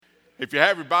If you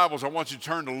have your Bibles, I want you to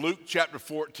turn to Luke chapter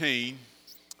 14.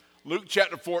 Luke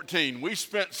chapter 14. We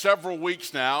spent several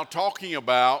weeks now talking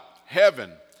about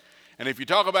heaven. And if you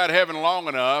talk about heaven long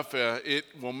enough, it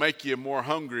will make you more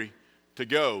hungry to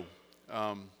go.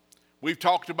 We've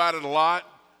talked about it a lot.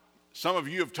 Some of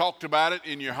you have talked about it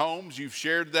in your homes. You've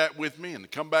shared that with me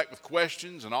and come back with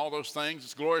questions and all those things.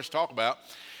 It's glorious to talk about.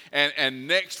 And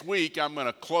next week, I'm going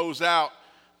to close out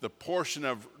the portion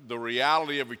of the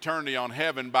reality of eternity on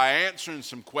heaven by answering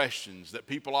some questions that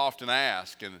people often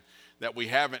ask and that we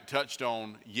haven't touched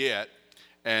on yet.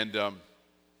 And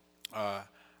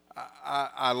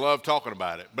I love talking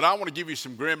about it. But I want to give you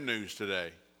some grim news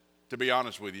today, to be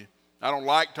honest with you. I don't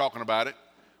like talking about it,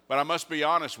 but I must be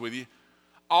honest with you.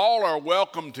 All are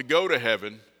welcome to go to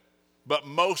heaven, but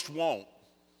most won't.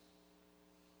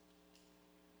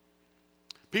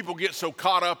 People get so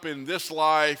caught up in this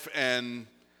life and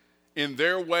in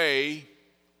their way,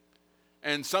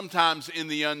 and sometimes in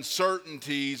the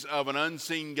uncertainties of an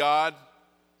unseen God,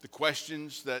 the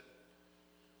questions that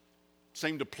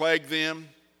seem to plague them,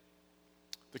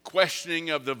 the questioning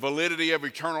of the validity of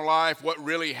eternal life, what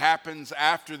really happens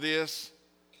after this.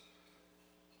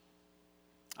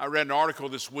 I read an article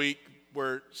this week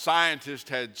where scientists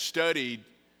had studied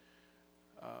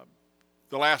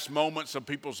the last moments of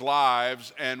people's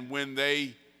lives, and when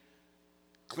they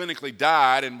clinically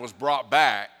died and was brought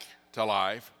back to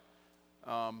life,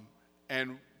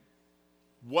 and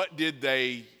what did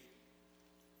they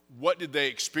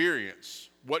experience?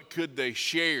 What could they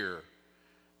share?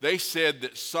 They said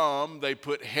that they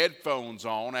put headphones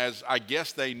on, as I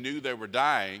guess they knew they were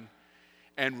dying,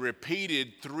 and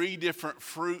repeated 3 different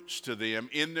fruits to them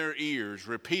in their ears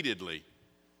repeatedly,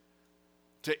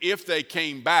 to if they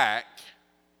came back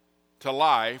to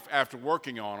life after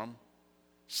working on them,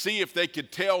 see if they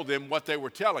could tell them what they were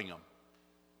telling them.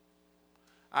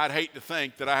 I'd hate to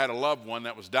think that I had a loved one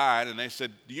that was dying, and they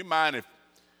said, do you mind if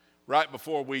right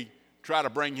before we try to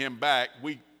bring him back,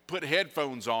 we put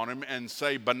headphones on him and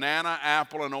say banana,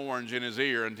 apple, and orange in his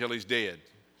ear until he's dead?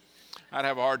 I'd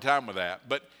have a hard time with that.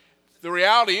 But the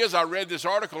reality is, I read this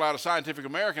article out of Scientific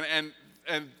American,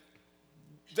 and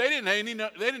they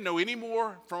didn't know any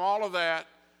more from all of that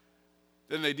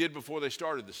than they did before they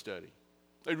started the study.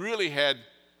 They really had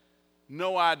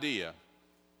no idea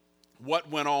what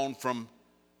went on from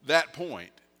that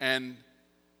point. And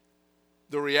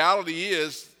the reality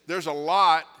is, there's a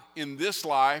lot in this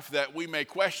life that we may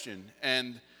question.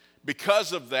 And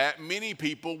because of that, many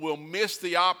people will miss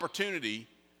the opportunity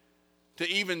to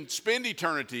even spend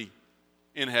eternity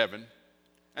in heaven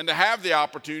and to have the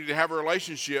opportunity to have a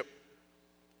relationship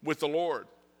with the Lord.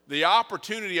 The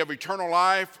opportunity of eternal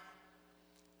life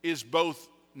is both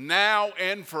now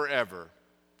and forever.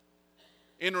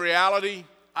 In reality,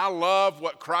 I love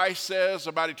what Christ says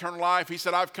about eternal life. He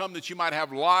said, I've come that you might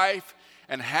have life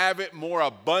and have it more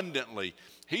abundantly.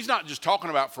 He's not just talking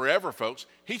about forever, folks.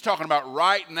 He's talking about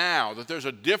right now, that there's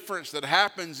a difference that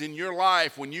happens in your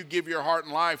life when you give your heart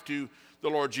and life to the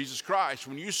Lord Jesus Christ.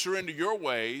 When you surrender your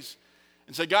ways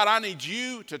and say, God, I need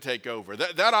you to take over.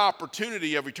 That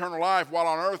opportunity of eternal life while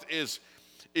on earth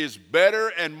is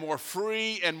better and more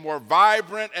free and more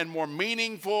vibrant and more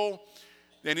meaningful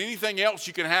than anything else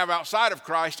you can have outside of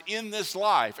Christ in this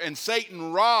life. And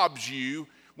Satan robs you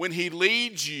when he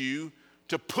leads you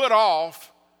to put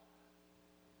off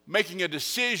making a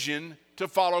decision to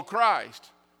follow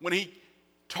Christ. When he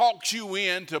talks you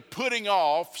into putting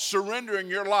off surrendering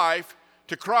your life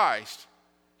to Christ.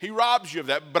 He robs you of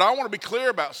that. But I want to be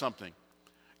clear about something.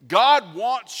 God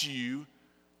wants you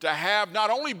to have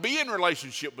not only be in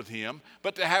relationship with him,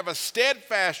 but to have a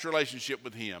steadfast relationship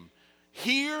with him.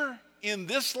 Here in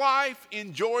this life,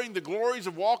 enjoying the glories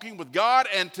of walking with God,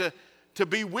 and to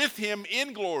be with him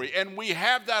in glory. And we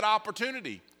have that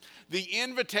opportunity. The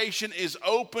invitation is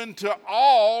open to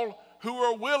all who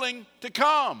are willing to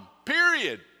come,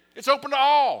 period. It's open to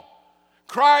all.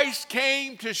 Christ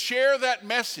came to share that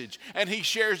message, and he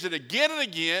shares it again and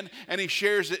again, and he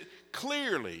shares it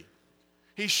clearly.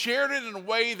 He shared it in a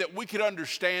way that we could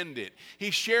understand it. He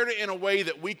shared it in a way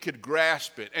that we could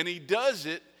grasp it. And he does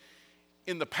it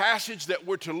in the passage that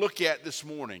we're to look at this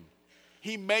morning.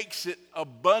 He makes it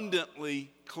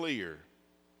abundantly clear.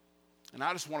 And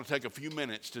I just want to take a few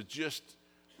minutes to just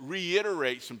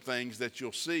reiterate some things that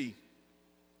you'll see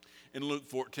in Luke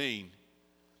 14.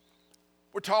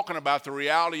 We're talking about the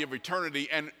reality of eternity,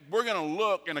 and we're going to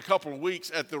look in a couple of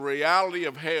weeks at the reality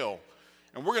of hell.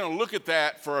 And we're going to look at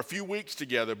that for a few weeks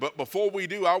together. But before we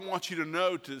do, I want you to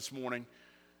know this morning,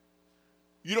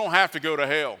 you don't have to go to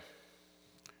hell.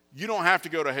 You don't have to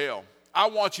go to hell. I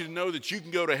want you to know that you can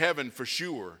go to heaven for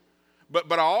sure. But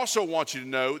I also want you to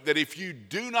know that if you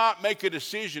do not make a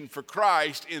decision for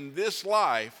Christ in this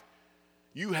life,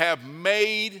 you have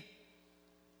made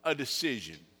a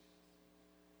decision.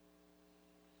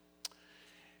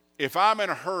 If I'm in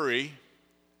a hurry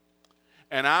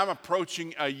and I'm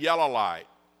approaching a yellow light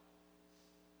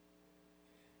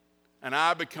and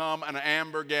I become an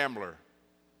amber gambler,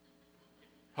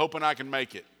 hoping I can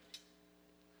make it,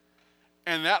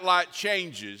 and that light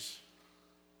changes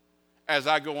as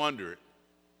I go under it,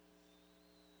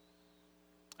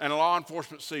 and law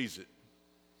enforcement sees it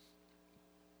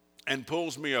and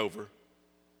pulls me over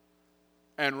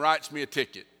and writes me a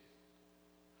ticket,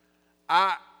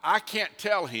 I can't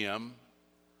tell him,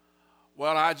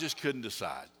 well, I just couldn't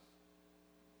decide.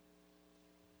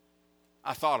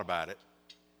 I thought about it,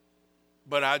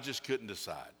 but I just couldn't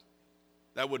decide.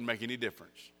 That wouldn't make any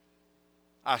difference.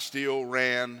 I still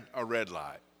ran a red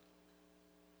light.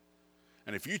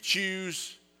 And if you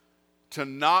choose to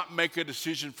not make a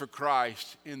decision for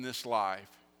Christ in this life,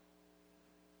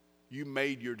 you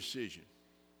made your decision.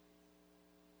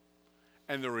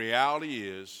 And the reality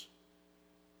is,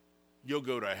 you'll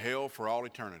go to hell for all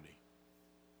eternity.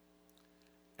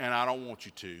 And I don't want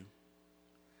you to.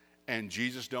 And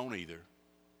Jesus don't either.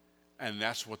 And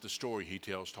that's what the story he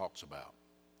tells talks about.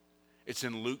 It's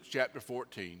in Luke chapter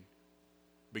 14,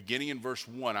 beginning in verse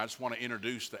 1. I just want to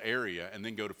introduce the area and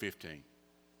then go to 15. It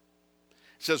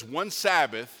says, one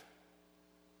Sabbath,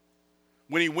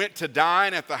 when he went to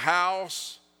dine at the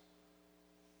house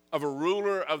of a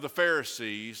ruler of the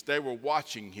Pharisees, they were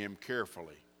watching him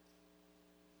carefully.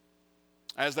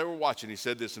 As they were watching, he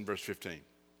said this in verse 15.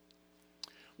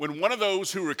 When one of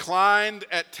those who reclined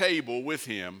at table with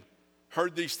him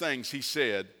heard these things, he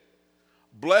said,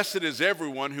 blessed is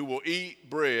everyone who will eat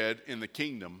bread in the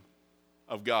kingdom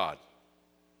of God.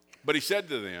 But he said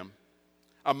to them,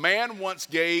 a man once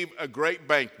gave a great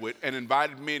banquet and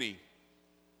invited many.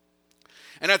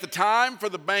 And at the time for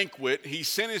the banquet, he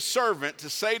sent his servant to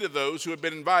say to those who had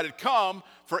been invited, come,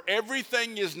 for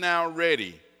everything is now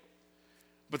ready.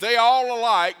 But they all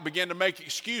alike began to make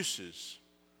excuses.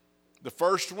 The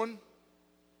first one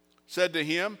said to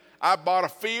him, I bought a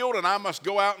field and I must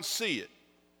go out and see it.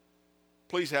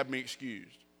 Please have me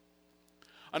excused.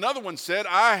 Another one said,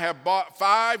 I have bought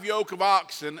 5 yoke of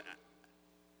oxen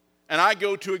and I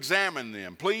go to examine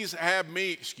them. Please have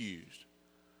me excused.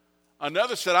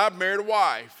 Another said, I've married a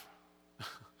wife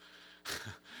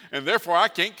and therefore I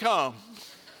can't come.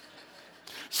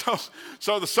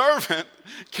 So the servant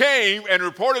came and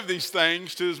reported these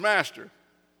things to his master.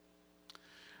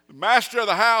 The master of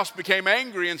the house became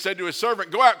angry and said to his servant,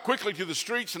 go out quickly to the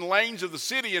streets and lanes of the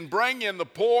city and bring in the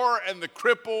poor and the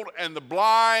crippled and the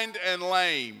blind and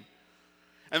lame.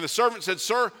 And the servant said,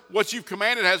 sir, what you've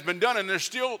commanded has been done, and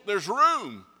there's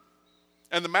room.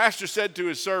 And the master said to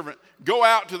his servant, go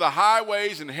out to the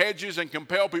highways and hedges and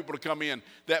compel people to come in,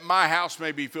 that my house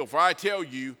may be filled. For I tell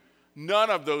you, none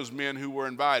of those men who were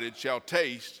invited shall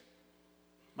taste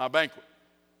my banquet.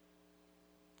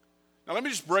 Now let me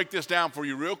just break this down for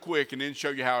you real quick and then show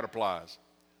you how it applies.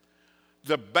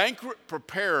 The banquet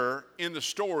preparer in the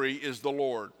story is the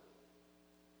Lord.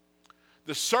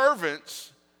 The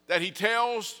servants that he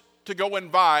tells to go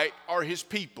invite are his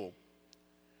people.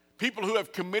 People who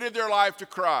have committed their life to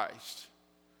Christ.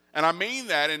 And I mean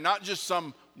that, and not just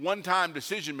some one-time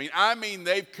decision. I mean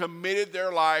they've committed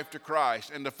their life to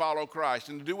Christ and to follow Christ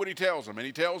and to do what he tells them. And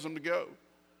he tells them to go.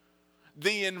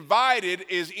 The invited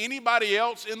is anybody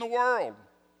else in the world.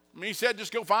 He said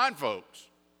just go find folks.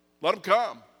 Let them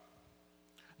come.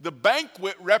 The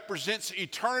banquet represents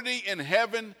eternity in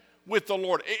heaven with the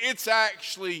Lord. It's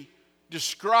actually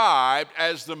described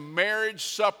as the marriage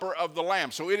supper of the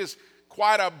Lamb. So it is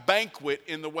quite a banquet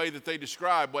in the way that they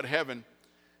describe what heaven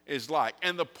is like.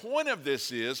 And the point of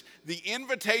this is the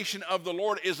invitation of the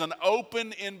Lord is an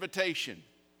open invitation.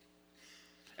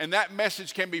 And that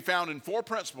message can be found in 4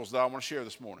 principles that I want to share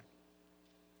this morning.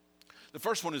 The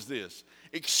first one is this: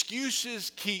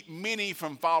 excuses keep many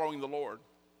from following the Lord.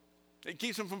 It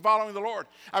keeps them from following the Lord.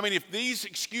 I mean, if these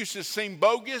excuses seem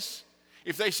bogus,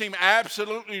 if they seem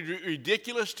absolutely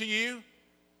ridiculous to you,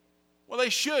 well, they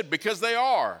should, because they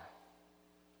are.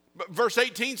 But verse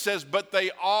 18 says, but they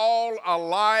all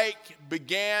alike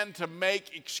began to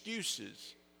make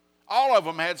excuses. All of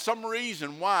them had some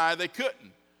reason why they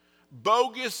couldn't.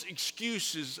 Bogus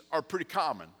excuses are pretty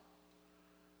common.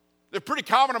 They're pretty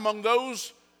common among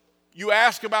those you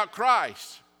ask about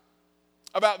Christ,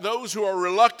 about those who are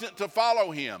reluctant to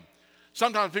follow him.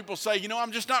 Sometimes people say,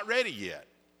 I'm just not ready yet.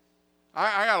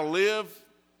 I got to live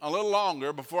a little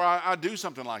longer before I do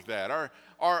something like that.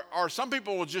 Or some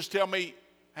people will just tell me,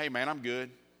 hey man, I'm good.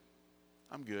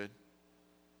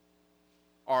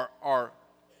 Are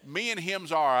me and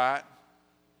him's all right?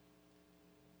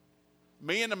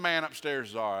 Me and the man upstairs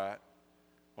is all right?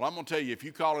 Well, I'm going to tell you, if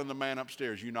you call in the man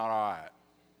upstairs, you're not all right.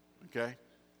 Okay?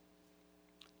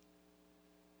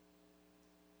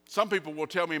 Some people will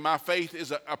tell me my faith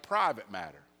is a private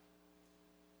matter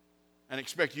and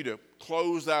expect you to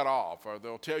close that off, or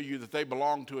they'll tell you that they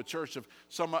belong to a church of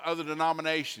some other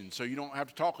denomination, so you don't have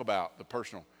to talk about the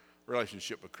personal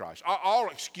relationship with Christ. All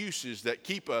excuses that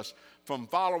keep us from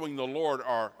following the Lord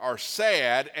are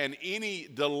sad, and any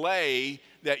delay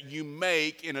that you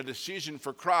make in a decision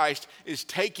for Christ is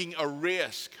taking a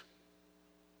risk.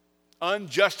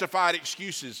 Unjustified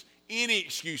excuses, any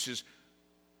excuses,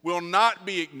 will not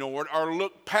be ignored or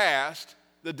looked past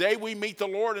the day we meet the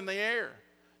Lord in the air.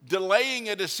 Delaying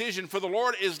a decision for the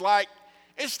Lord is like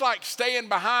staying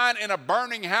behind in a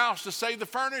burning house to save the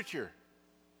furniture.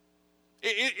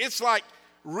 It's like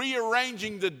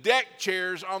rearranging the deck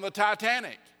chairs on the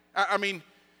Titanic. I mean,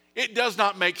 it does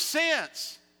not make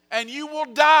sense, and you will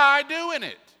die doing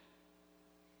it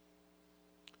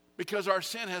because our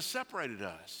sin has separated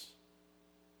us.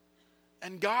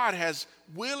 And God has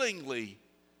willingly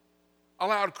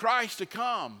allowed Christ to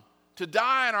come, to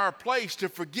die in our place, to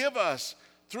forgive us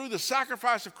through the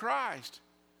sacrifice of Christ.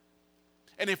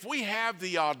 And if we have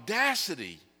the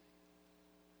audacity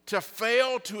to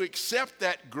fail to accept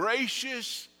that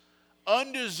gracious,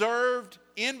 undeserved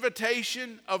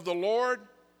invitation of the Lord,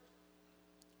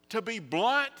 to be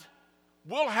blunt,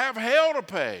 we'll have hell to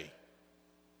pay.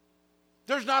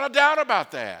 There's not a doubt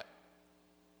about that.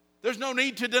 There's no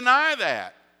need to deny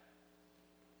that.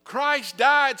 Christ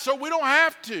died so we don't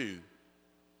have to.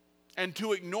 And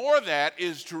to ignore that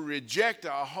is to reject a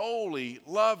holy,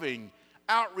 loving,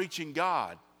 outreaching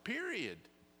God, period.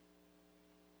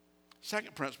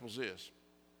 Second principle is this: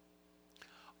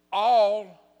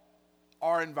 all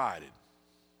are invited.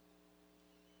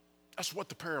 That's what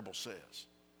the parable says.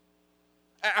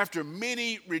 After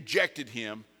many rejected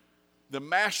him, the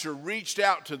master reached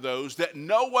out to those that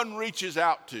no one reaches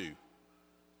out to.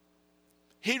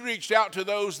 He reached out to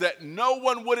those that no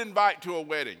one would invite to a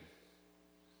wedding.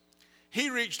 He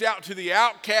reached out to the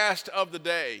outcast of the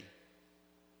day,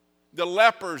 the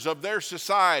lepers of their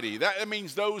society. That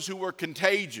means those who were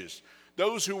contagious,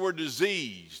 those who were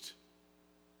diseased,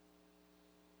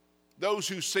 those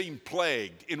who seemed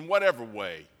plagued in whatever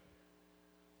way.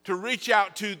 To reach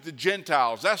out to the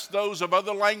Gentiles, that's those of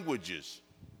other languages.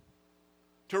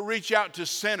 To reach out to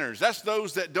sinners, that's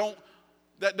those that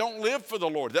don't live for the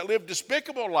Lord, that live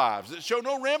despicable lives, that show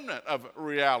no remnant of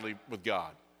reality with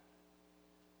God.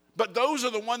 But those are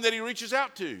the ones that he reaches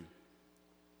out to.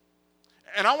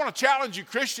 And I want to challenge you,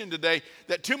 Christian, today,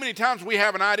 that too many times we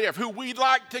have an idea of who we'd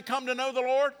like to come to know the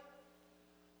Lord,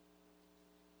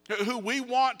 who we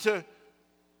want to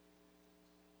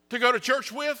go to church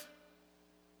with.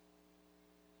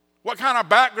 What kind of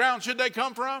background should they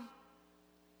come from?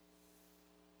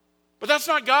 But that's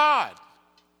not God.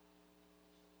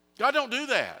 God don't do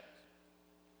that.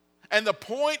 And the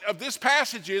point of this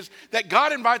passage is that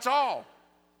God invites all.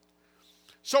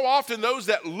 So often those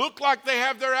that look like they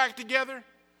have their act together,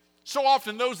 so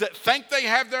often those that think they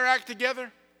have their act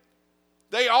together,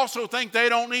 they also think they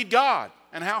don't need God.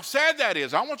 And how sad that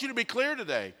is. I want you to be clear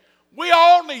today. We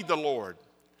all need the Lord.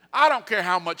 I don't care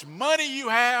how much money you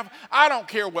have. I don't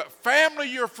care what family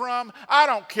you're from. I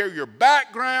don't care your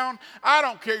background. I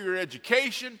don't care your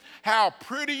education, how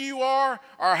pretty you are,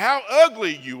 or how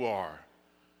ugly you are.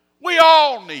 We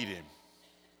all need him.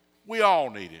 We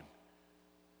all need him.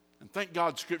 And thank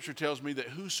God Scripture tells me that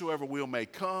whosoever will may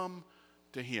come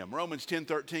to him. Romans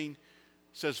 10:13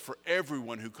 says, for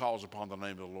everyone who calls upon the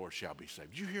name of the Lord shall be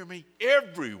saved. Did you hear me?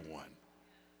 Everyone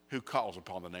who calls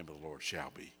upon the name of the Lord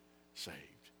shall be saved.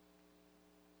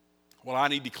 Well, I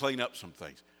need to clean up some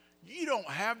things. You don't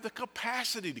have the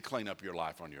capacity to clean up your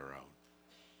life on your own.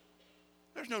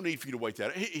 There's no need for you to wait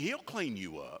that. He'll clean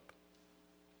you up.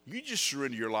 You just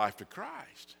surrender your life to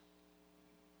Christ.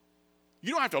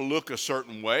 You don't have to look a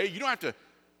certain way. You don't have to.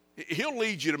 He'll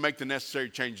lead you to make the necessary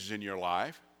changes in your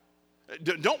life.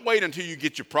 Don't wait until you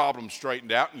get your problems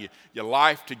straightened out and your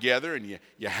life together and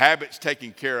your habits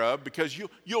taken care of, because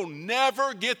you'll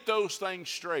never get those things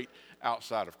straight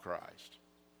outside of Christ.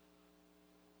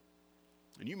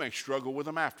 And you may struggle with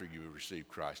them after you receive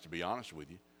Christ, to be honest with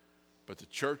you. But the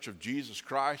church of Jesus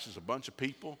Christ is a bunch of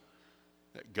people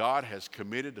that God has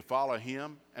committed to follow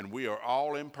him, and we are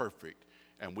all imperfect.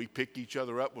 And we pick each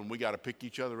other up when we got to pick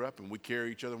each other up, and we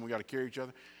carry each other when we got to carry each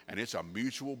other. And it's a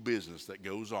mutual business that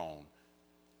goes on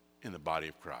in the body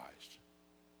of Christ.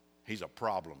 He's a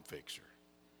problem fixer.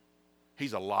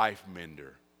 He's a life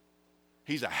mender.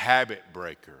 He's a habit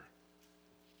breaker.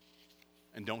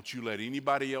 And don't you let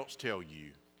anybody else tell you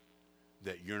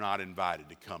that you're not invited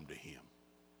to come to him.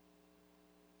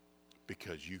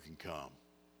 Because you can come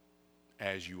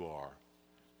as you are,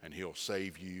 and he'll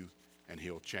save you and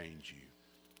he'll change you.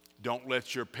 Don't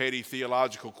let your petty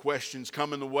theological questions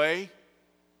come in the way.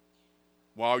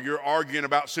 While you're arguing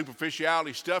about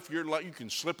superficiality stuff, you can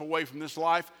slip away from this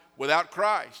life without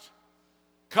Christ.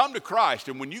 Come to Christ,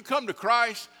 and when you come to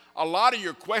Christ, a lot of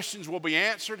your questions will be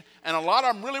answered, and a lot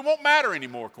of them really won't matter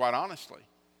anymore, quite honestly.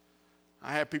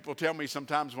 I have people tell me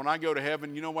sometimes when I go to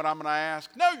heaven, you know what I'm going to ask?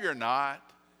 No, you're not.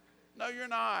 No, you're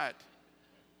not.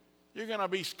 You're going to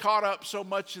be caught up so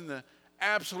much in the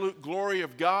absolute glory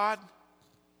of God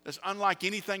that's unlike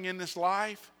anything in this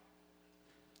life.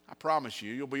 I promise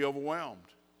you, you'll be overwhelmed.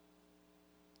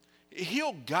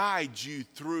 He'll guide you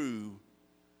through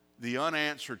the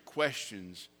unanswered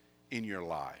questions in your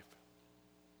life.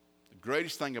 The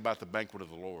greatest thing about the banquet of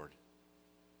the Lord,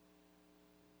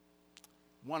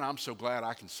 one I'm so glad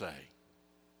I can say,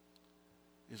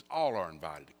 is all are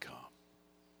invited to come.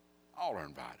 All are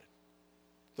invited.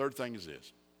 Third thing is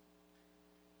this.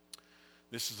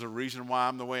 This is the reason why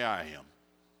I'm the way I am.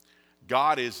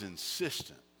 God is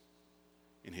insistent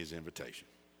in his invitation.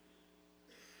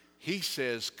 He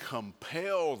says,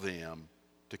 compel them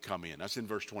to come in. That's in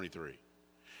verse 23.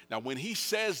 Now, when he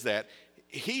says that,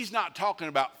 he's not talking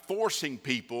about forcing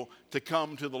people to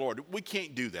come to the Lord. We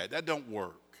can't do that. That don't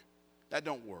work. That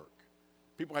don't work.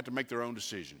 People have to make their own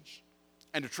decisions.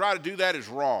 And to try to do that is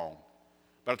wrong.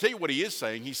 But I'll tell you what he is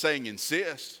saying. He's saying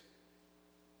insist.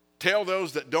 Tell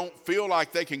those that don't feel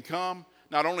like they can come,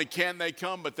 not only can they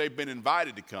come, but they've been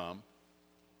invited to come.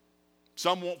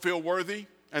 Some won't feel worthy,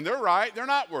 and they're right, they're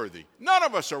not worthy. None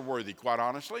of us are worthy, quite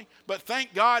honestly. But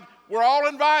thank God we're all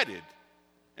invited.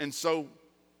 And so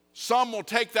some will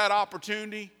take that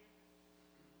opportunity,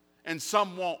 and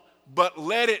some won't. But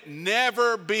let it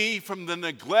never be from the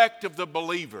neglect of the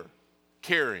believer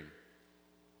caring.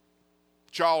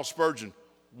 Charles Spurgeon,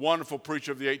 wonderful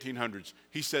preacher of the 1800s,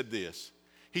 he said this.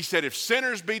 He said, if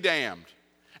sinners be damned,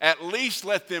 at least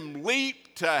let them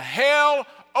leap to hell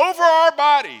over our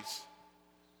bodies.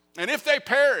 And if they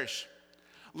perish,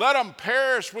 let them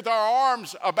perish with our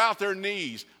arms about their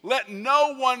knees. Let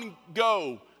no one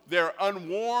go there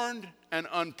unwarned and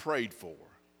unprayed for.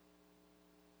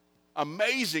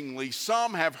 Amazingly,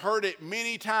 some have heard it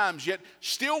many times, yet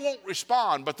still won't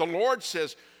respond. But the Lord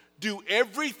says, do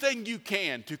everything you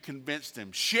can to convince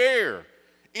them. Share,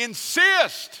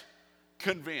 insist,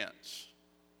 convince.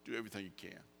 Do everything you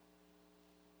can.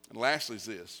 And lastly is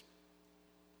this.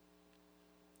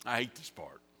 I hate this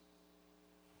part.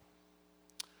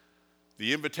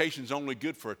 The invitation's only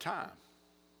good for a time.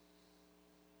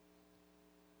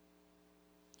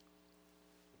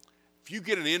 If you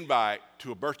get an invite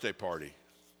to a birthday party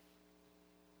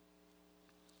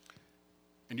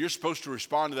and you're supposed to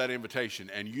respond to that invitation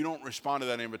and you don't respond to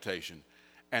that invitation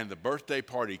and the birthday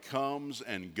party comes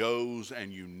and goes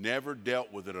and you never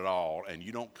dealt with it at all and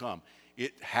you don't come,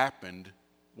 it happened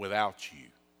without you.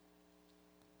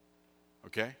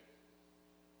 Okay?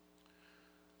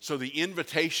 So the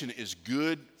invitation is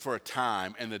good for a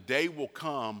time, and the day will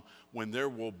come when there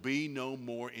will be no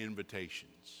more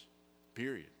invitations.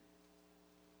 Period.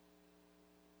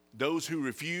 Those who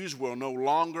refuse will no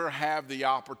longer have the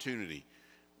opportunity.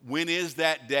 When is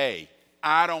that day?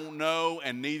 I don't know,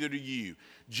 and neither do you.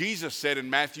 Jesus said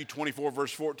in Matthew 24,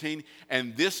 verse 14,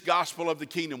 and this gospel of the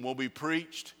kingdom will be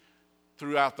preached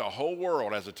throughout the whole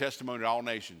world as a testimony to all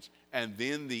nations, and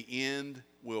then the end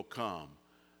will come.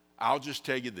 I'll just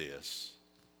tell you this.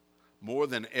 More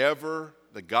than ever,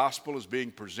 the gospel is being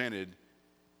presented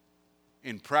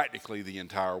in practically the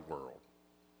entire world.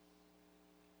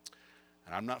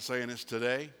 And I'm not saying this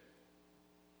today,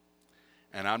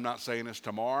 and I'm not saying this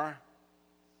tomorrow,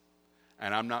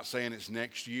 and I'm not saying it's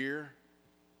next year.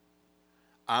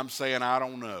 I'm saying I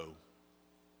don't know.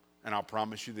 And I'll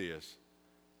promise you this.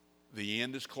 The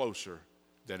end is closer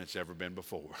than it's ever been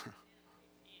before.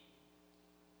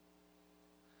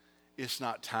 It's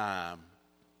not time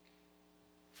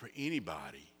for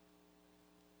anybody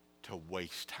to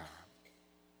waste time.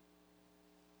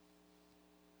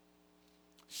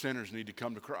 Sinners need to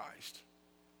come to Christ.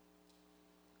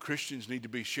 Christians need to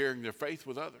be sharing their faith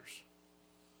with others.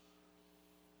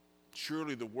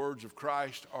 Surely the words of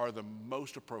Christ are the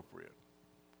most appropriate.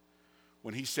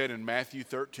 When he said in Matthew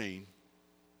 13,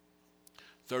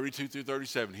 32 through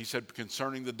 37, he said,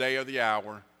 concerning the day or the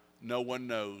hour, no one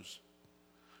knows.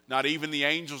 Not even the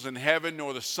angels in heaven,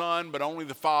 nor the Son, but only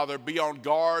the Father. Be on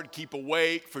guard, keep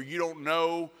awake, for you don't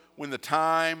know when the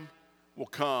time will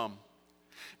come.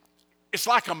 It's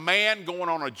like a man going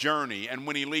on a journey, and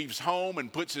when he leaves home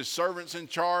and puts his servants in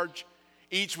charge,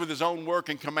 each with his own work,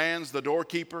 and commands the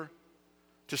doorkeeper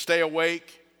to stay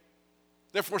awake.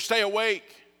 Therefore, stay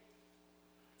awake.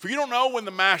 For you don't know when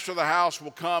the master of the house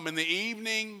will come, in the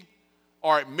evening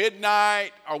or at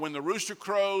midnight or when the rooster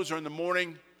crows or in the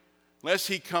morning, lest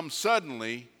he come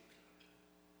suddenly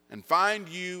and find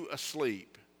you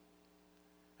asleep.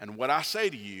 And what I say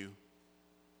to you,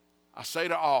 I say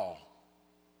to all,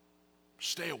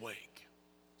 stay awake.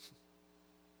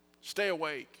 Stay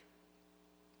awake.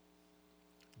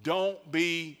 Don't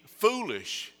be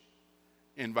foolish,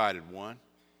 invited one,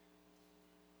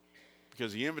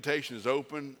 because the invitation is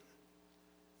open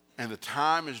and the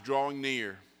time is drawing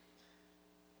near.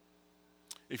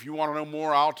 If you want to know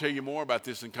more, I'll tell you more about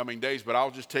this in coming days, but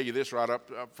I'll just tell you this right up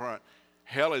front.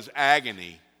 Hell is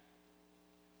agony.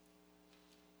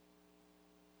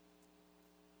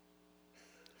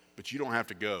 But you don't have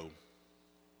to go.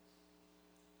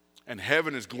 And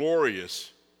heaven is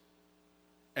glorious,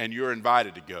 and you're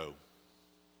invited to go.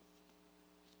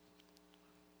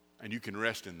 And you can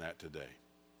rest in that today.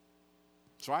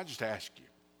 So I just ask you,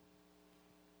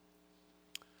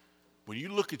 when you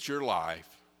look at your life,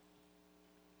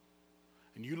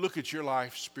 and you look at your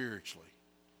life spiritually,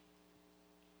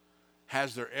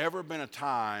 has there ever been a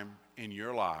time in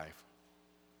your life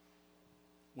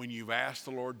when you've asked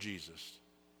the Lord Jesus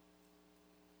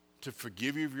to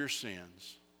forgive you of your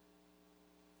sins,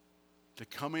 to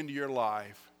come into your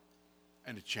life,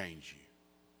 and to change you?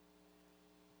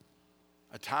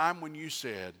 A time when you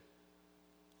said,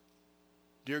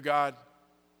 dear God,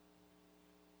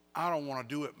 I don't want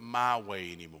to do it my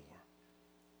way anymore.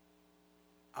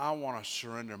 I want to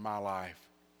surrender my life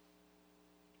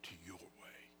to your way.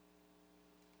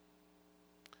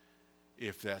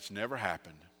 If that's never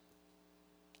happened,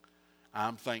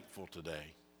 I'm thankful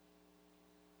today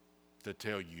to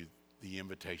tell you the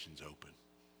invitation's open.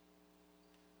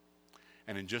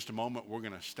 And in just a moment, we're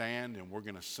going to stand and we're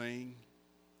going to sing.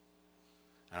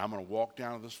 And I'm going to walk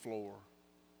down to this floor.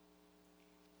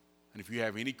 And if you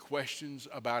have any questions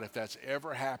about if that's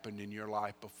ever happened in your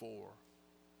life before,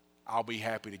 I'll be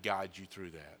happy to guide you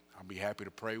through that. I'll be happy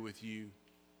to pray with you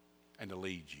and to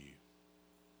lead you.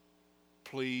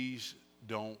 Please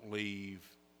don't leave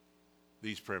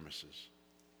these premises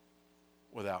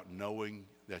without knowing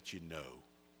that you know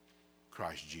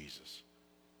Christ Jesus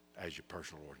as your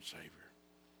personal Lord and Savior.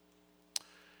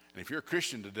 And if you're a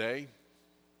Christian today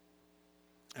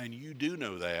and you do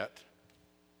know that,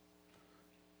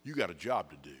 you got a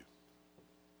job to do.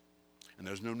 And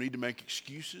there's no need to make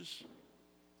excuses.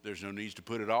 There's no need to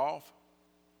put it off.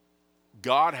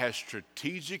 God has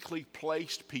strategically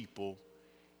placed people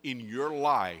in your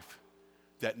life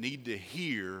that need to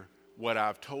hear what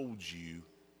I've told you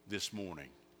this morning.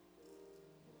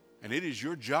 And it is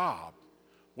your job,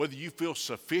 whether you feel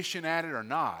sufficient at it or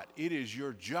not, it is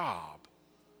your job,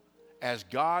 as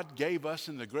God gave us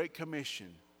in the Great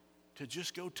Commission, to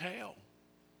just go tell.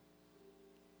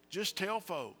 Just tell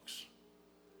folks.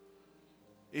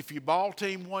 If your ball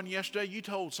team won yesterday, you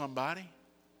told somebody.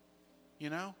 You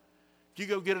know? If you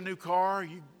go get a new car,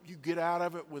 you get out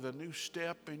of it with a new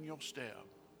step in your step.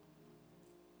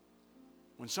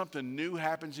 When something new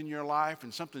happens in your life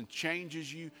and something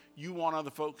changes you, you want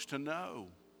other folks to know.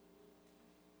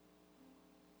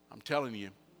 I'm telling you,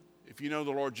 if you know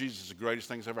the Lord Jesus is the greatest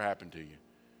thing that's ever happened to you,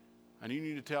 and you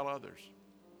need to tell others.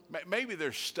 Maybe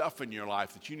there's stuff in your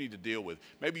life that you need to deal with.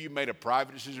 Maybe you made a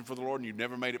private decision for the Lord and you've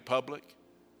never made it public.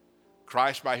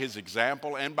 Christ, by his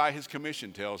example and by his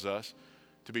commission, tells us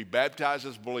to be baptized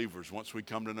as believers once we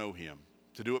come to know him,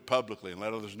 to do it publicly and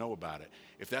let others know about it.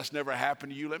 If that's never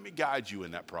happened to you, let me guide you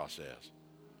in that process.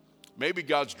 Maybe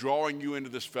God's drawing you into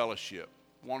this fellowship,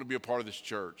 want to be a part of this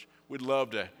church. We'd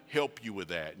love to help you with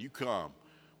that. You come.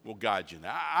 We'll guide you in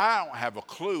that. I don't have a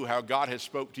clue how God has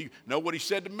spoke to you. Know what he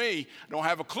said to me. I don't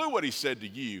have a clue what he said to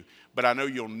you. But I know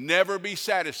you'll never be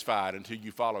satisfied until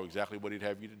you follow exactly what he'd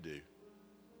have you to do.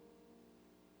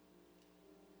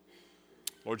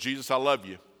 Lord Jesus, I love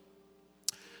you.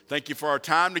 Thank you for our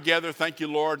time together. Thank you,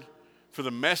 Lord, for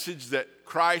the message that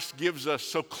Christ gives us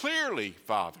so clearly,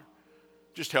 Father.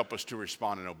 Just help us to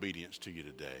respond in obedience to you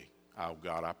today. Oh,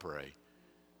 God, I pray.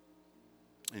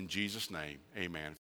 In Jesus' name, amen.